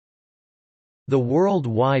The World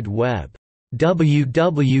Wide Web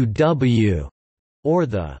 (WWW), or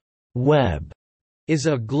the web, is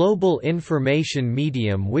a global information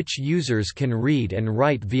medium which users can read and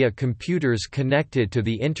write via computers connected to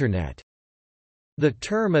the Internet. The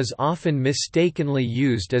term is often mistakenly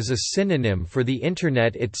used as a synonym for the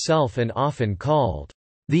Internet itself and often called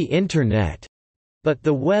the Internet. But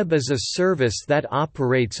the web is a service that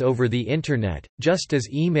operates over the Internet, just as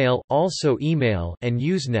email and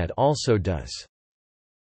Usenet also does.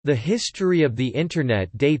 The history of the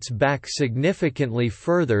Internet dates back significantly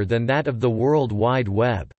further than that of the World Wide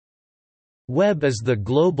Web. Web is the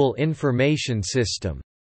global information system.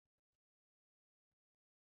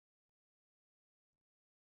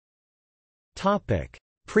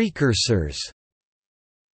 Precursors.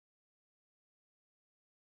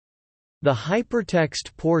 The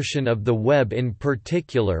hypertext portion of the web in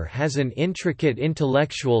particular has an intricate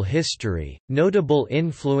intellectual history. Notable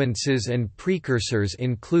influences and precursors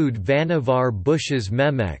include Vannevar Bush's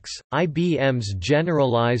Memex, IBM's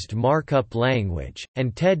Generalized Markup Language,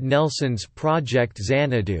 and Ted Nelson's Project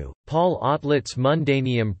Xanadu. Paul Otlet's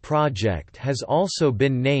Mundanium project has also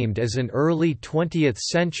been named as an early 20th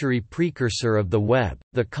century precursor of the web.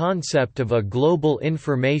 The concept of a global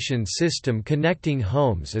information system connecting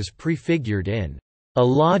homes is prefigured in A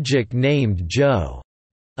Logic Named Joe,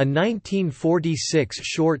 a 1946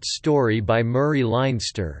 short story by Murray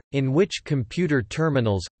Leinster, in which computer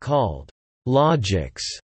terminals, called logics,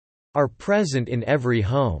 are present in every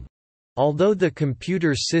home. Although the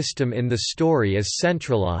computer system in the story is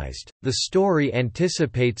centralized, the story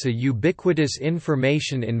anticipates a ubiquitous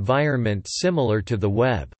information environment similar to the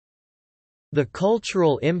web. The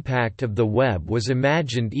cultural impact of the web was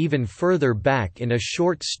imagined even further back in a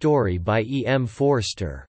short story by E. M.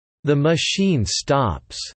 Forster, The Machine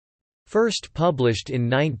Stops, first published in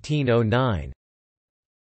 1909.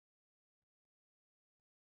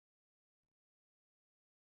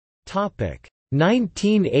 Topic: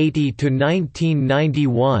 1980 to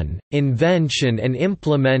 1991 Invention and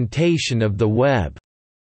implementation of the web.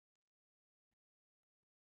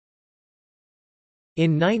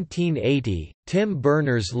 In 1980, Tim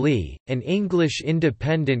Berners-Lee, an English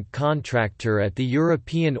independent contractor at the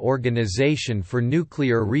European Organisation for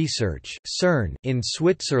Nuclear Research (CERN) in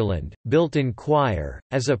Switzerland, built Enquire,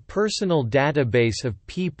 as a personal database of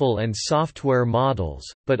people and software models,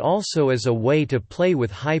 but also as a way to play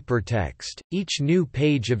with hypertext. Each new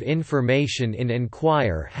page of information in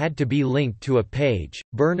Enquire had to be linked to a page.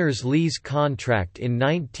 Berners-Lee's contract in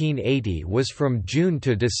 1980 was from June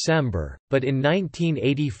to December, but in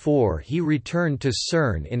 1984 he returned to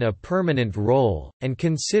CERN in a permanent role, and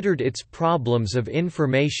considered its problems of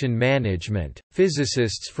information management.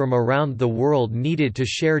 Physicists from around the world needed to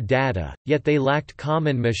share data, yet they lacked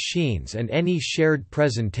common machines and any shared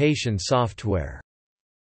presentation software.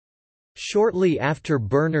 Shortly after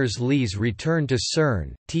Berners-Lee's return to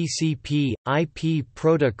CERN, TCP/IP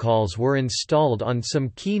protocols were installed on some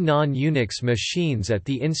key non-Unix machines at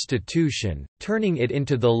the institution, turning it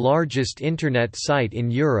into the largest Internet site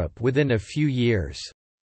in Europe within a few years.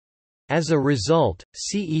 As a result,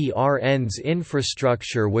 CERN's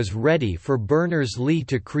infrastructure was ready for Berners-Lee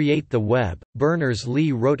to create the web.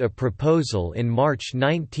 Berners-Lee wrote a proposal in March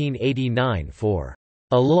 1989 for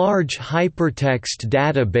a large hypertext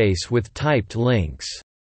database with typed links.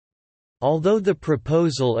 Although the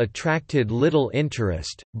proposal attracted little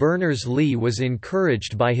interest, Berners-Lee was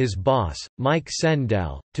encouraged by his boss, Mike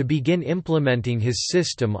Sendell, to begin implementing his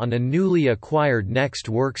system on a newly acquired Next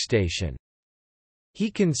workstation.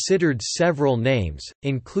 He considered several names,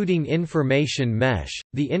 including Information Mesh,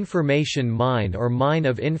 the Information Mine or Mine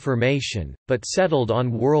of Information, but settled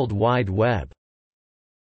on World Wide Web.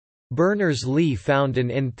 Berners-Lee found an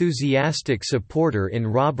enthusiastic supporter in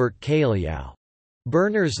Robert Kaliau.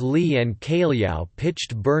 Berners-Lee and Kaliau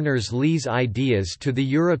pitched Berners-Lee's ideas to the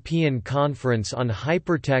European Conference on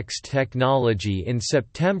Hypertext Technology in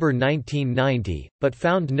September 1990, but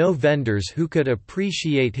found no vendors who could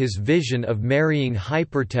appreciate his vision of marrying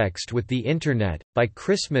hypertext with the Internet. By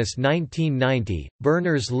Christmas 1990,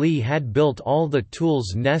 Berners-Lee had built all the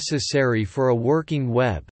tools necessary for a working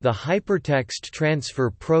web: the Hypertext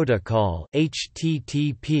Transfer Protocol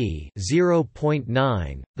 (HTTP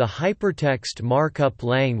 0.9), the Hypertext Markup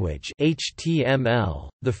Language (HTML),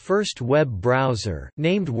 the first web browser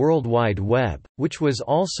named World Wide Web, which was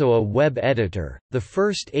also a web editor, the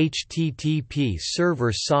first HTTP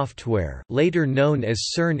server software, later known as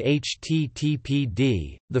CERN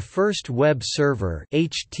HTTPD, the first web server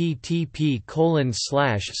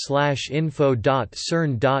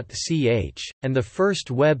http://info.cern.ch, and the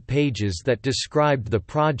first web pages that described the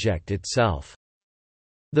project itself.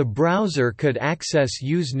 The browser could access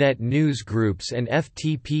Usenet newsgroups and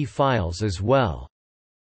FTP files as well.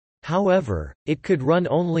 However, it could run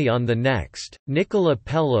only on the Next. Nicola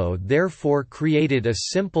Pello therefore created a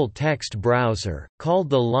simple text browser, called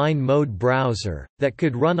the Line Mode Browser, that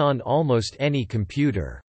could run on almost any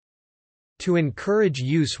computer. To encourage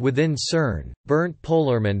use within CERN, Bernd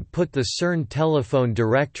Pollermann put the CERN telephone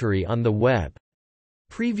directory on the web.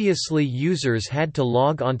 Previously, users had to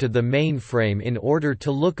log onto the mainframe in order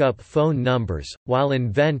to look up phone numbers. While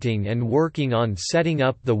inventing and working on setting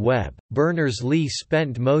up the web, Berners-Lee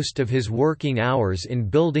spent most of his working hours in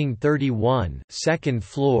Building 31, second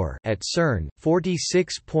floor at CERN,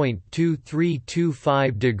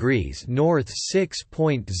 46.2325 degrees north,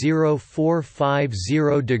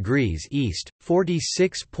 6.0450 degrees east,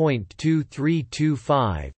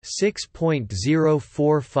 46.2325,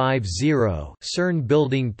 6.0450 CERN Building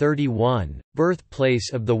 31,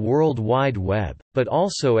 birthplace of the World Wide Web, but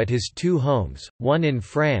also at his two homes, one in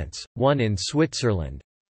France, one in Switzerland.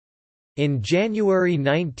 In January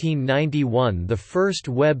 1991, the first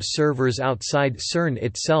web servers outside CERN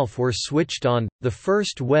itself were switched on. The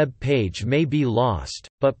first web page may be lost,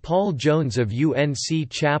 but Paul Jones of UNC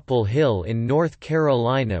Chapel Hill in North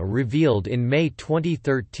Carolina revealed in May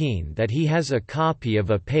 2013 that he has a copy of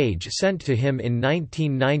a page sent to him in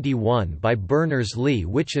 1991 by Berners-Lee,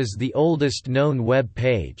 which is the oldest known web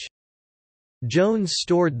page. Jones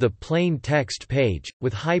stored the plain text page,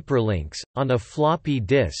 with hyperlinks, on a floppy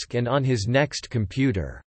disk and on his Next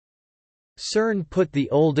computer. CERN put the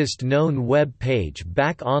oldest known web page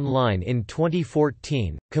back online in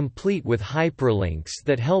 2014, complete with hyperlinks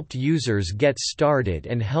that helped users get started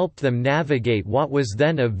and helped them navigate what was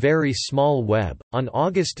then a very small web. On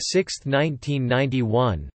August 6,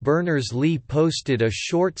 1991, Berners-Lee posted a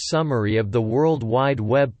short summary of the World Wide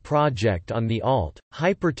Web project on the Alt,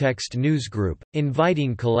 Hypertext newsgroup,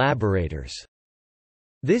 inviting collaborators.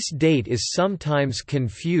 This date is sometimes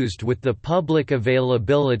confused with the public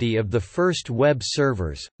availability of the first web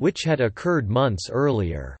servers, which had occurred months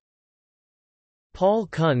earlier. Paul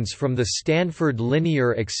Kunz from the Stanford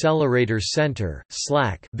Linear Accelerator Center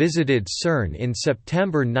 (SLAC) visited CERN in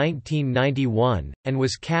September 1991, and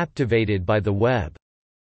was captivated by the web.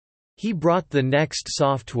 He brought the Next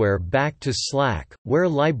software back to SLAC, where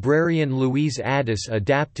librarian Louise Addis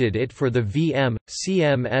adapted it for the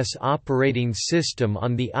VM/CMS operating system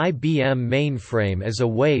on the IBM mainframe as a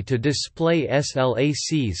way to display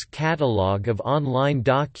SLAC's catalog of online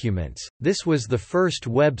documents. This was the first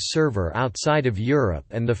web server outside of Europe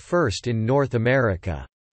and the first in North America.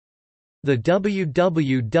 The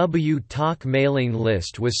www Talk mailing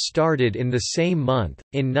list was started in the same month.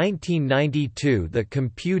 In 1992, the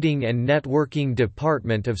Computing and Networking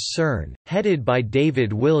Department of CERN, headed by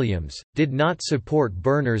David Williams, did not support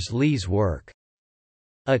Berners-Lee's work.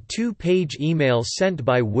 A two-page email sent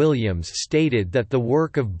by Williams stated that the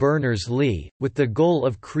work of Berners-Lee, with the goal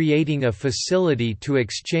of creating a facility to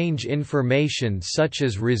exchange information such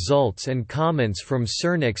as results and comments from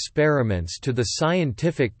CERN experiments to the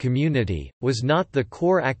scientific community, was not the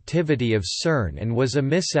core activity of CERN and was a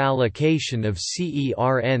misallocation of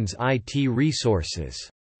CERN's IT resources.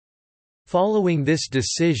 Following this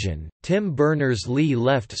decision, Tim Berners-Lee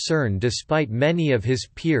left CERN despite many of his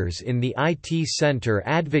peers in the IT center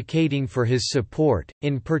advocating for his support,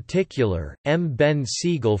 in particular, M. Ben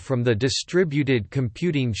Siegel from the Distributed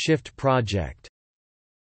Computing Shift project.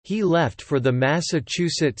 He left for the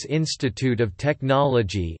Massachusetts Institute of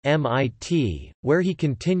Technology (MIT), where he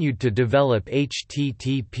continued to develop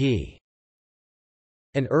HTTP.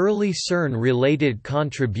 An early CERN-related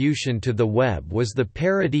contribution to the web was the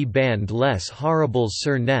parody band Les Horribles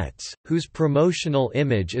CERNettes, whose promotional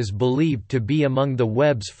image is believed to be among the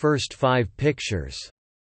web's first 5 pictures.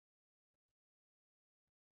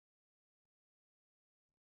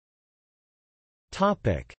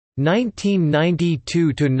 Topic: 1992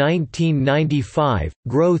 to 1995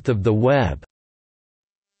 Growth of the web.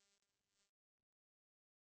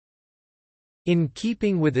 In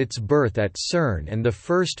keeping with its birth at CERN and the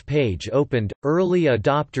first page opened, early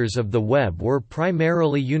adopters of the web were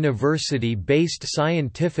primarily university-based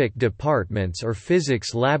scientific departments or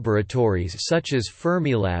physics laboratories such as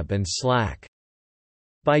Fermilab and SLAC.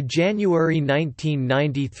 By January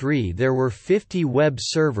 1993 there were 50 web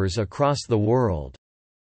servers across the world.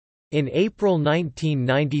 In April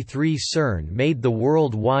 1993 CERN made the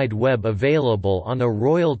World Wide Web available on a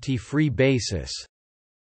royalty-free basis.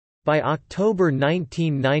 By October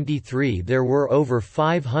 1993 there were over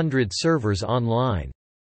 500 servers online.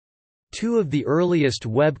 Two of the earliest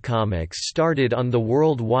webcomics started on the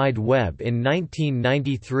World Wide Web in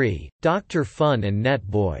 1993, Dr. Fun and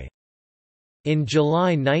NetBoy. In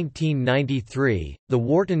July 1993, the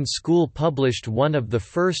Wharton School published one of the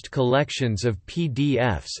first collections of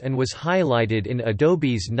PDFs and was highlighted in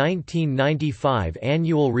Adobe's 1995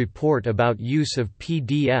 annual report about use of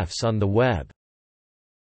PDFs on the web.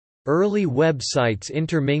 Early websites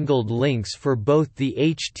intermingled links for both the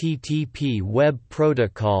HTTP web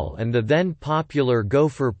protocol and the then popular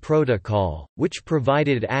Gopher protocol, which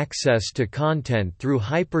provided access to content through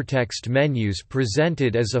hypertext menus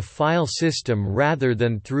presented as a file system rather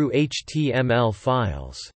than through HTML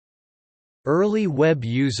files. Early web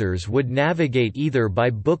users would navigate either by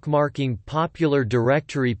bookmarking popular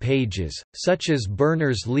directory pages, such as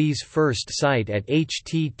Berners-Lee's first site at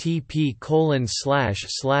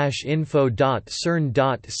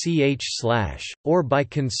http://info.cern.ch/, or by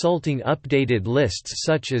consulting updated lists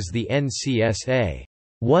such as the NCSA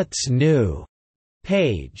What's New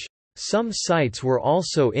page. Some sites were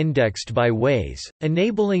also indexed by Waze,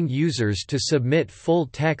 enabling users to submit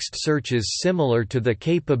full-text searches similar to the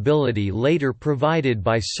capability later provided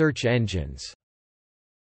by search engines.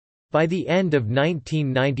 By the end of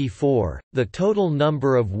 1994, the total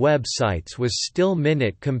number of websites was still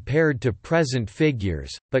minute compared to present figures,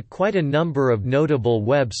 but quite a number of notable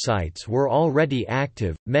websites were already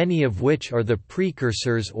active, many of which are the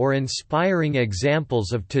precursors or inspiring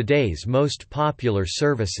examples of today's most popular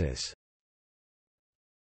services.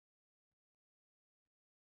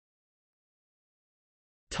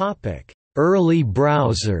 Early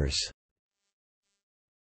browsers.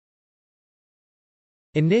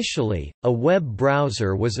 Initially, a web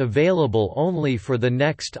browser was available only for the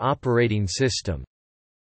NeXT operating system.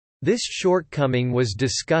 This shortcoming was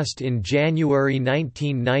discussed in January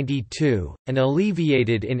 1992, and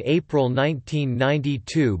alleviated in April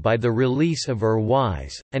 1992 by the release of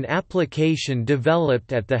Urwise, an application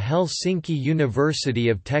developed at the Helsinki University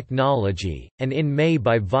of Technology, and in May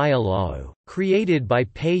by Vialao, created by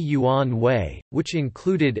Pei Yuan Wei, which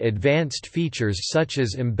included advanced features such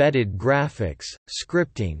as embedded graphics,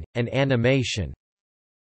 scripting, and animation.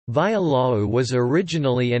 Vialao was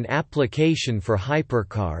originally an application for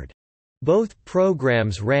HyperCard. Both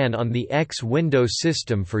programs ran on the X Windows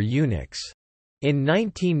system for Unix. In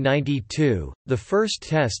 1992, the first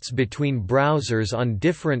tests between browsers on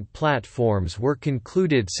different platforms were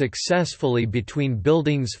concluded successfully between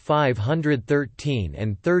Buildings 513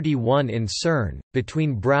 and 31 in CERN,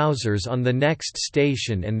 between browsers on the NeXT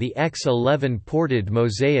station and the X11 ported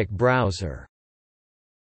Mosaic browser.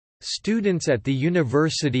 Students at the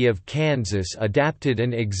University of Kansas adapted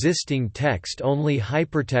an existing text-only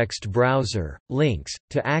hypertext browser, Lynx,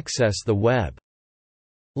 to access the web.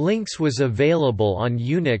 Lynx was available on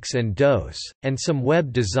Unix and DOS, and some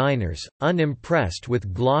web designers, unimpressed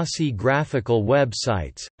with glossy graphical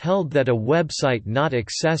websites, held that a website not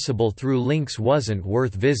accessible through Lynx wasn't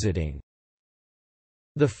worth visiting.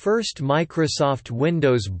 The first Microsoft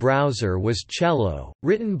Windows browser was Cello,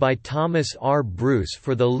 written by Thomas R. Bruce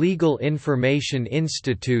for the Legal Information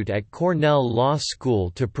Institute at Cornell Law School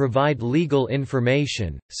to provide legal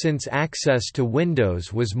information, since access to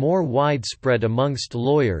Windows was more widespread amongst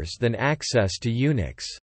lawyers than access to Unix.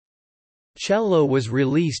 Cello was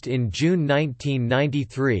released in June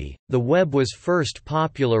 1993. The web was first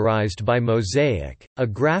popularized by Mosaic, a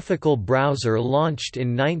graphical browser launched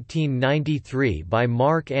in 1993 by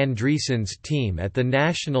Mark Andreessen's team at the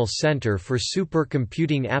National Center for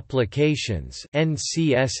Supercomputing Applications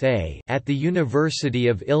 (NCSA) at the University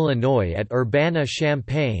of Illinois at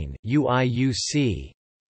Urbana-Champaign (UIUC).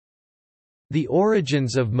 The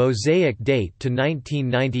origins of Mosaic date to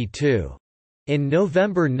 1992. In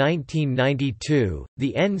November 1992,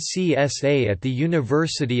 the NCSA at the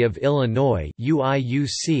University of Illinois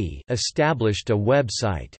 (UIUC) established a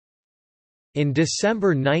website. In December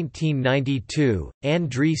 1992,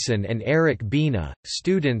 Andreessen and Eric Bina,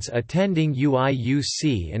 students attending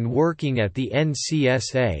UIUC and working at the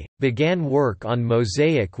NCSA, began work on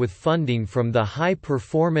Mosaic with funding from the High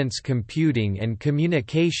Performance Computing and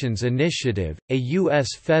Communications Initiative, a U.S.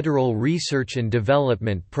 federal research and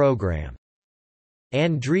development program.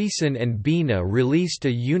 Andreessen and Bina released a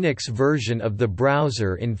Unix version of the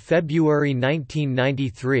browser in February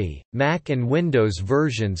 1993, Mac and Windows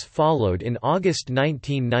versions followed in August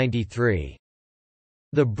 1993.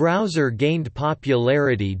 The browser gained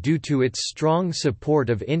popularity due to its strong support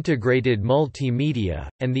of integrated multimedia,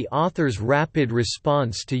 and the author's rapid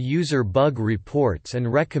response to user bug reports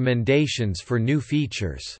and recommendations for new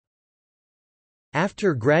features.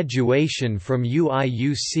 After graduation from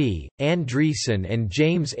UIUC, Andreessen and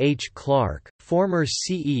James H. Clark, former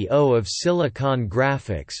CEO of Silicon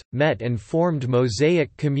Graphics, met and formed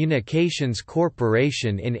Mosaic Communications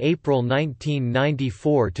Corporation in April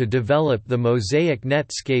 1994 to develop the Mosaic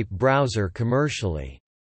Netscape browser commercially.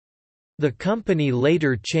 The company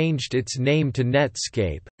later changed its name to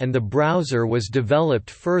Netscape, and the browser was developed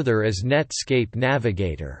further as Netscape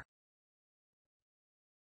Navigator.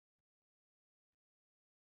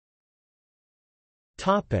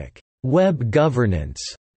 Web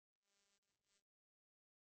governance.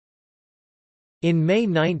 In May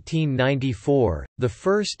 1994, the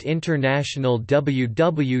first international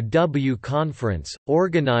WWW conference,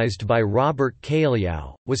 organized by Robert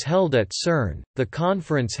Kaliau, was held at CERN. The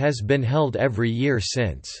conference has been held every year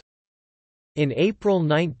since. In April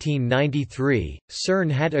 1993,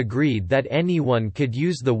 CERN had agreed that anyone could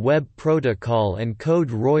use the web protocol and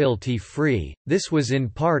code royalty-free. This was in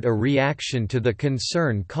part a reaction to the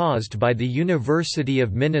concern caused by the University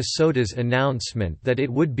of Minnesota's announcement that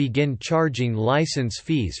it would begin charging license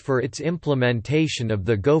fees for its implementation of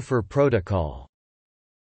the Gopher protocol.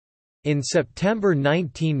 In September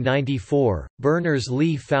 1994,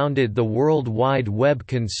 Berners-Lee founded the World Wide Web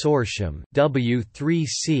Consortium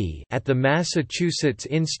 (W3C) at the Massachusetts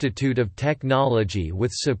Institute of Technology with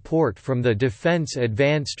support from the Defense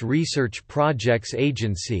Advanced Research Projects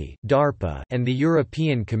Agency (DARPA) and the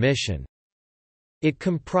European Commission. It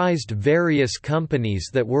comprised various companies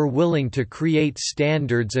that were willing to create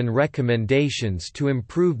standards and recommendations to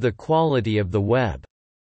improve the quality of the web.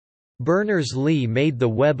 Berners-Lee made the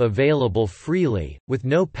web available freely, with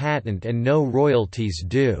no patent and no royalties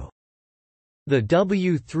due. The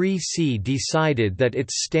W3C decided that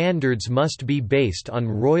its standards must be based on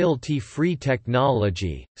royalty-free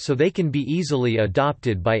technology, so they can be easily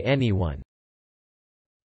adopted by anyone.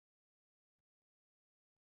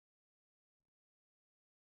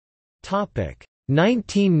 Topic: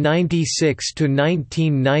 1996 to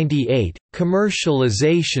 1998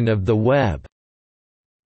 Commercialization of the web.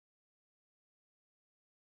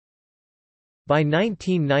 By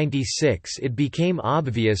 1996 it became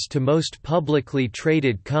obvious to most publicly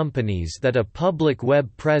traded companies that a public web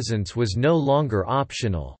presence was no longer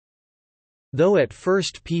optional. Though at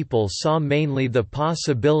first people saw mainly the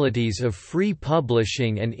possibilities of free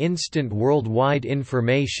publishing and instant worldwide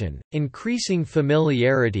information, increasing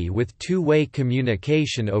familiarity with two-way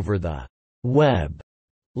communication over the web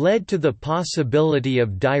led to the possibility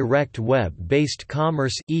of direct web-based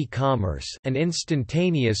commerce (e-commerce) and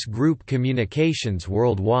instantaneous group communications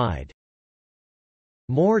worldwide.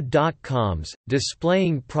 More .coms,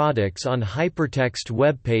 displaying products on hypertext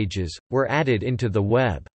web pages, were added into the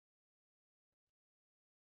web.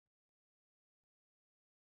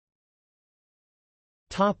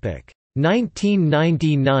 Topic: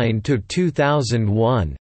 1999 to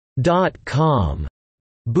 2001. .com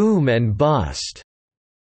boom and bust.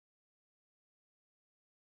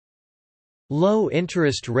 Low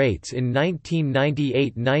interest rates in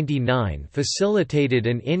 1998–99 facilitated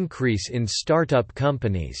an increase in startup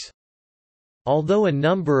companies. Although a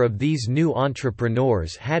number of these new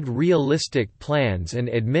entrepreneurs had realistic plans and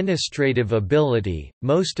administrative ability,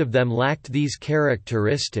 most of them lacked these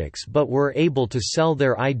characteristics but were able to sell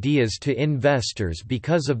their ideas to investors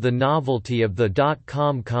because of the novelty of the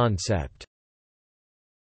 .com concept.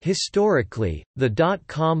 Historically, the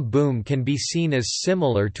dot-com boom can be seen as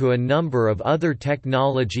similar to a number of other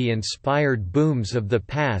technology-inspired booms of the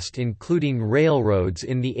past, including railroads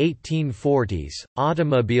in the 1840s,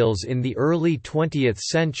 automobiles in the early 20th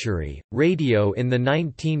century, radio in the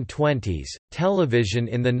 1920s, television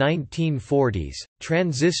in the 1940s,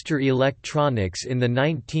 transistor electronics in the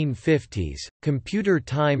 1950s, computer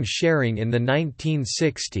time sharing in the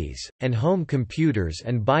 1960s, and home computers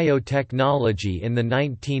and biotechnology in the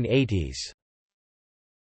 1980s.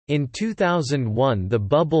 In 2001 the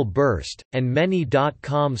bubble burst, and many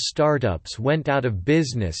dot-com startups went out of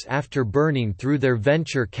business after burning through their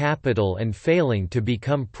venture capital and failing to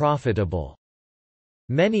become profitable.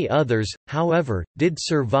 Many others, however, did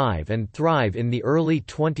survive and thrive in the early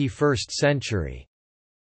 21st century.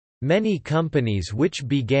 Many companies which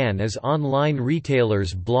began as online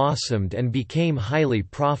retailers blossomed and became highly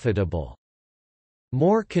profitable.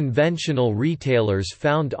 More conventional retailers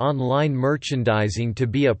found online merchandising to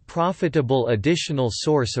be a profitable additional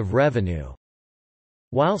source of revenue.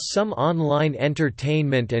 While some online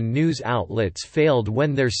entertainment and news outlets failed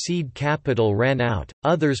when their seed capital ran out,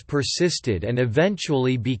 others persisted and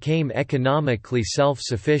eventually became economically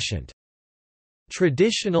self-sufficient.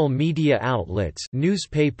 Traditional media outlets,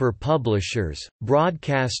 newspaper publishers,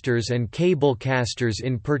 broadcasters and cablecasters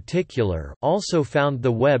in particular, also found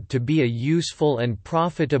the web to be a useful and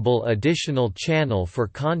profitable additional channel for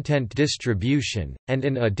content distribution, and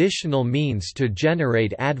an additional means to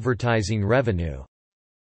generate advertising revenue.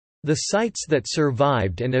 The sites that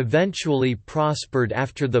survived and eventually prospered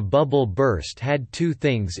after the bubble burst had two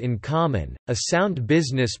things in common: a sound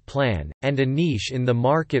business plan, and a niche in the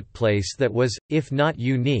marketplace that was, if not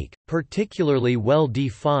unique, particularly well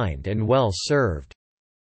defined and well served.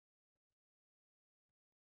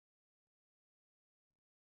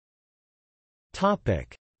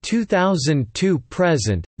 2002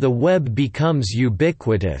 present, the web becomes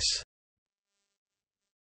ubiquitous.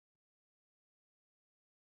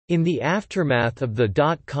 In the aftermath of the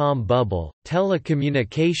dot-com bubble,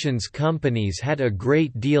 telecommunications companies had a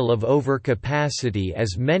great deal of overcapacity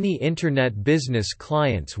as many Internet business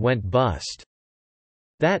clients went bust.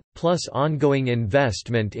 That, plus ongoing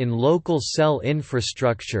investment in local cell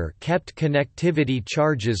infrastructure kept connectivity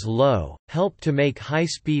charges low, helped to make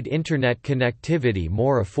high-speed Internet connectivity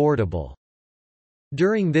more affordable.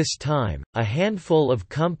 During this time, a handful of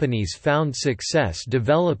companies found success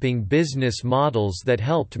developing business models that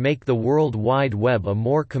helped make the World Wide Web a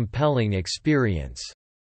more compelling experience.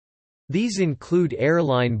 These include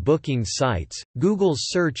airline booking sites, Google's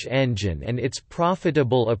search engine and its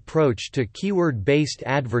profitable approach to keyword-based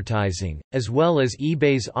advertising, as well as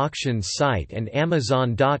eBay's auction site and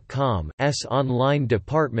Amazon.com's online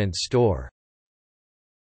department store.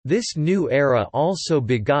 This new era also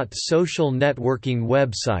begot social networking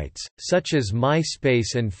websites, such as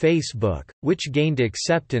MySpace and Facebook, which gained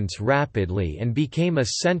acceptance rapidly and became a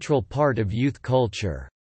central part of youth culture.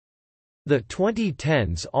 The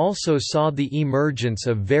 2010s also saw the emergence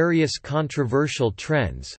of various controversial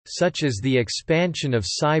trends, such as the expansion of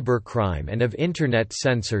cybercrime and of Internet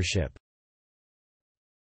censorship.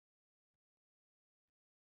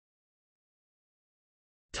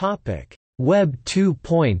 Web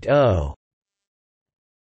 2.0.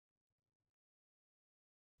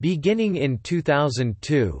 Beginning in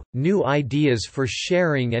 2002, new ideas for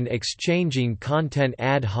sharing and exchanging content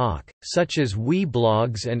ad hoc, such as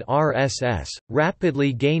weblogs and RSS,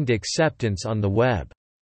 rapidly gained acceptance on the web.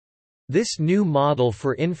 This new model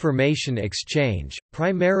for information exchange,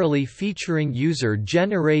 primarily featuring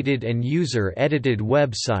user-generated and user-edited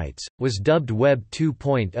websites, was dubbed Web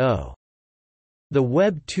 2.0. The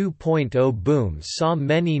Web 2.0 boom saw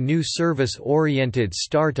many new service-oriented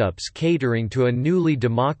startups catering to a newly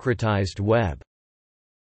democratized web.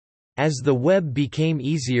 As the web became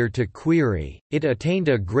easier to query, it attained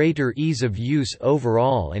a greater ease of use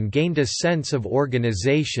overall and gained a sense of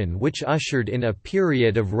organization which ushered in a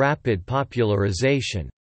period of rapid popularization.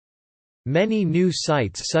 Many new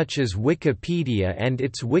sites such as Wikipedia and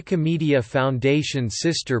its Wikimedia Foundation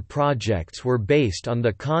sister projects were based on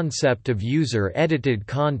the concept of user-edited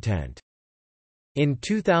content. In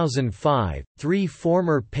 2005, 3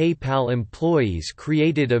 former PayPal employees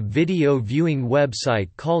created a video viewing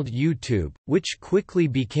website called YouTube, which quickly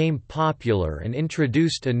became popular and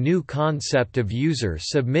introduced a new concept of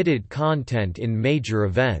user-submitted content in major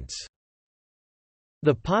events.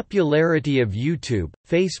 The popularity of YouTube,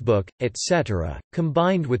 Facebook, etc.,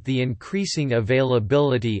 combined with the increasing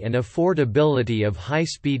availability and affordability of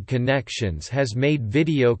high-speed connections has made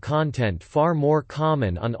video content far more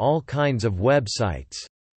common on all kinds of websites.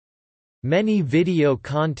 Many video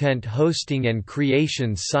content hosting and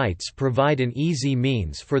creation sites provide an easy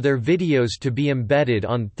means for their videos to be embedded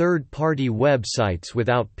on third-party websites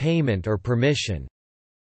without payment or permission.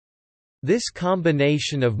 This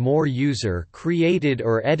combination of more user-created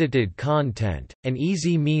or edited content, an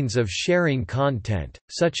easy means of sharing content,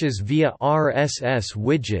 such as via RSS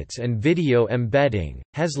widgets and video embedding,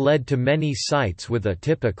 has led to many sites with a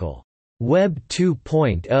typical Web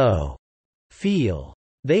 2.0 feel.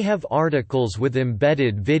 They have articles with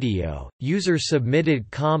embedded video,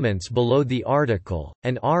 user-submitted comments below the article,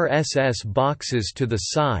 and RSS boxes to the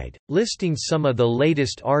side, listing some of the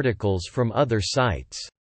latest articles from other sites.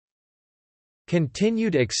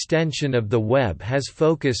 Continued extension of the web has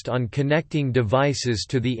focused on connecting devices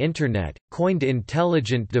to the Internet, coined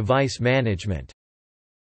Intelligent Device Management.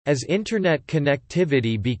 As Internet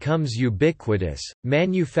connectivity becomes ubiquitous,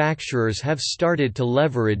 manufacturers have started to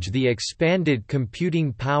leverage the expanded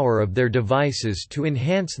computing power of their devices to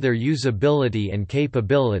enhance their usability and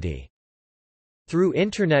capability. Through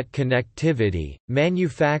Internet connectivity,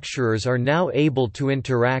 manufacturers are now able to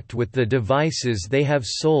interact with the devices they have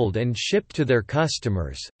sold and shipped to their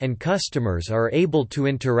customers, and customers are able to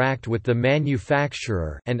interact with the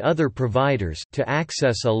manufacturer and other providers to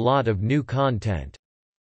access a lot of new content.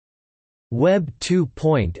 Web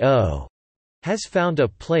 2.0 has found a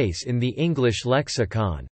place in the English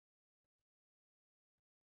lexicon.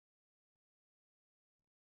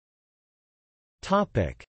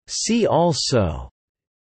 See also: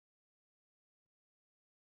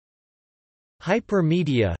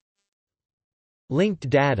 Hypermedia, Linked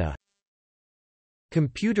data,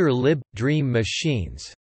 Computer lib – dream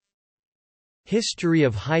machines, History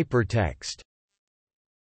of hypertext,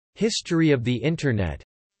 History of the Internet,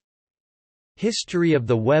 History of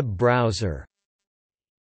the web browser,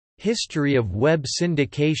 History of web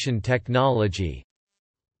syndication technology,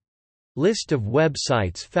 List of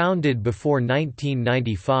websites founded before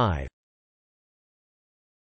 1995.